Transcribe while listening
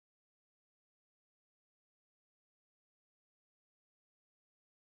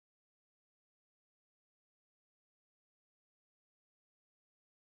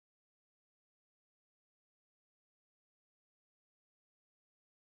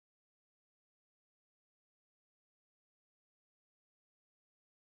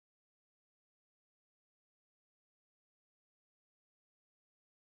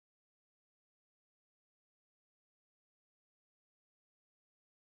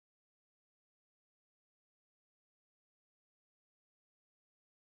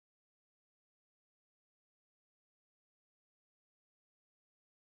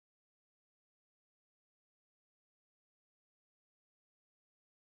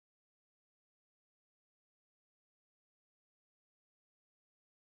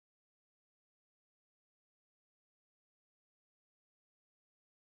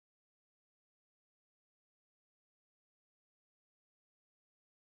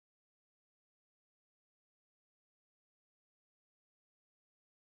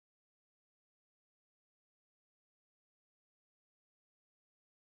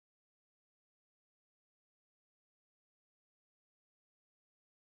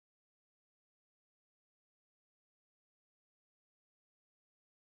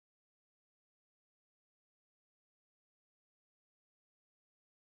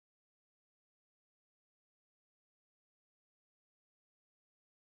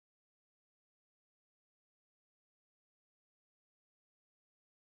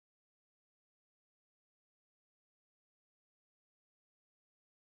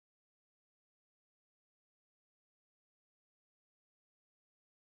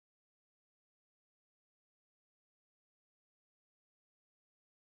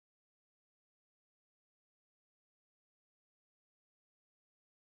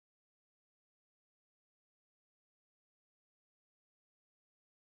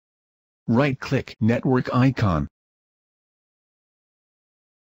right-click Network icon.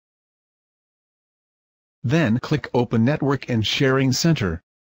 Then click Open Network and Sharing Center.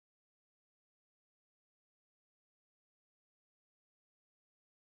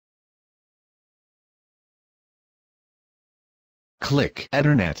 Click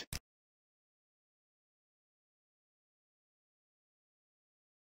Ethernet.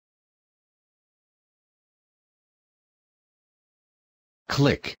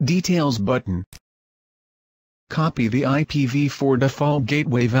 Click Details button. Copy the IPv4 default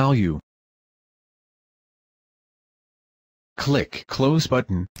gateway value. Click Close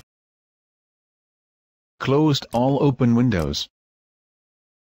button. Closed all open windows.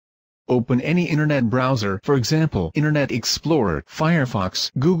 Open any internet browser, for example Internet Explorer,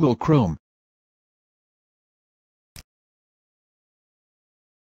 Firefox, Google Chrome.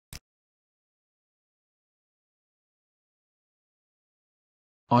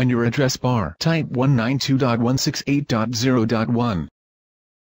 On your address bar, type 192.168.0.1.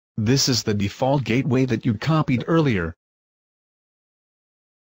 This is the default gateway that you copied earlier.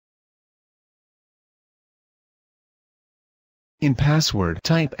 In password,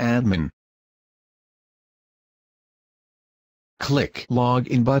 type admin. Click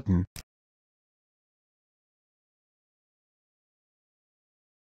Login button.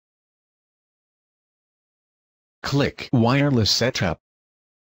 Click Wireless Setup.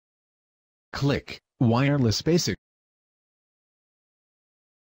 Click Wireless Basic.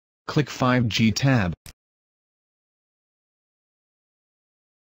 Click 5G tab.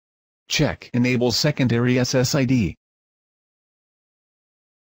 Check Enable Secondary SSID.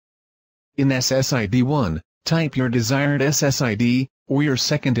 In SSID 1, type your desired SSID, or your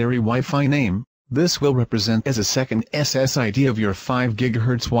secondary Wi-Fi name. This will represent as a second SSID of your 5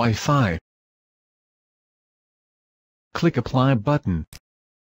 GHz Wi-Fi. Click Apply button.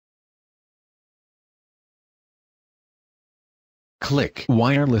 Click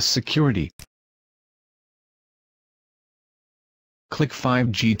Wireless Security. Click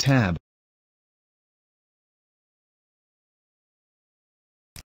 5G tab.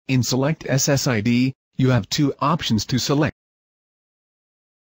 In Select SSID, you have two options to select.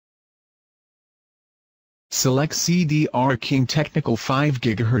 Select CDR King Technical 5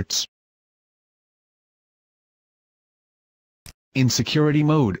 GHz. In Security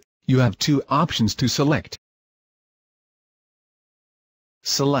mode, you have two options to select.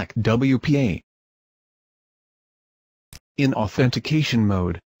 Select WPA. In Authentication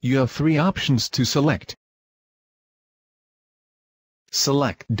mode, you have three options to select.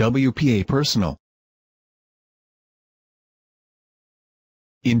 Select WPA Personal.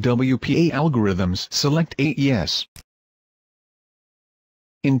 In WPA Algorithms, select AES.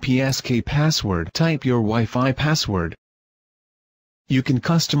 In PSK Password, type your Wi-Fi password. You can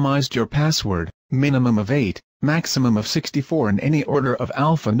customize your password, minimum of 8, maximum of 64 in any order of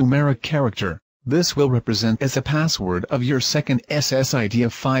alphanumeric character. This will represent as a password of your second SSID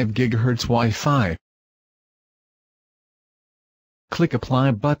of 5 GHz Wi-Fi. Click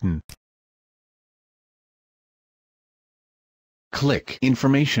Apply button. Click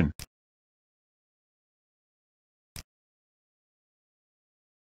Information.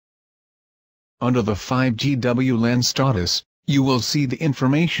 Under the 5G WLAN status, you will see the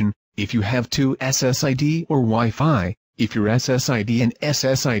information, if you have two SSID or Wi-Fi. If your SSID and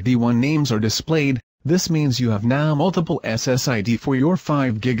SSID1 names are displayed, this means you have now multiple SSID for your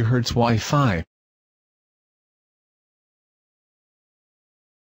 5 GHz Wi-Fi.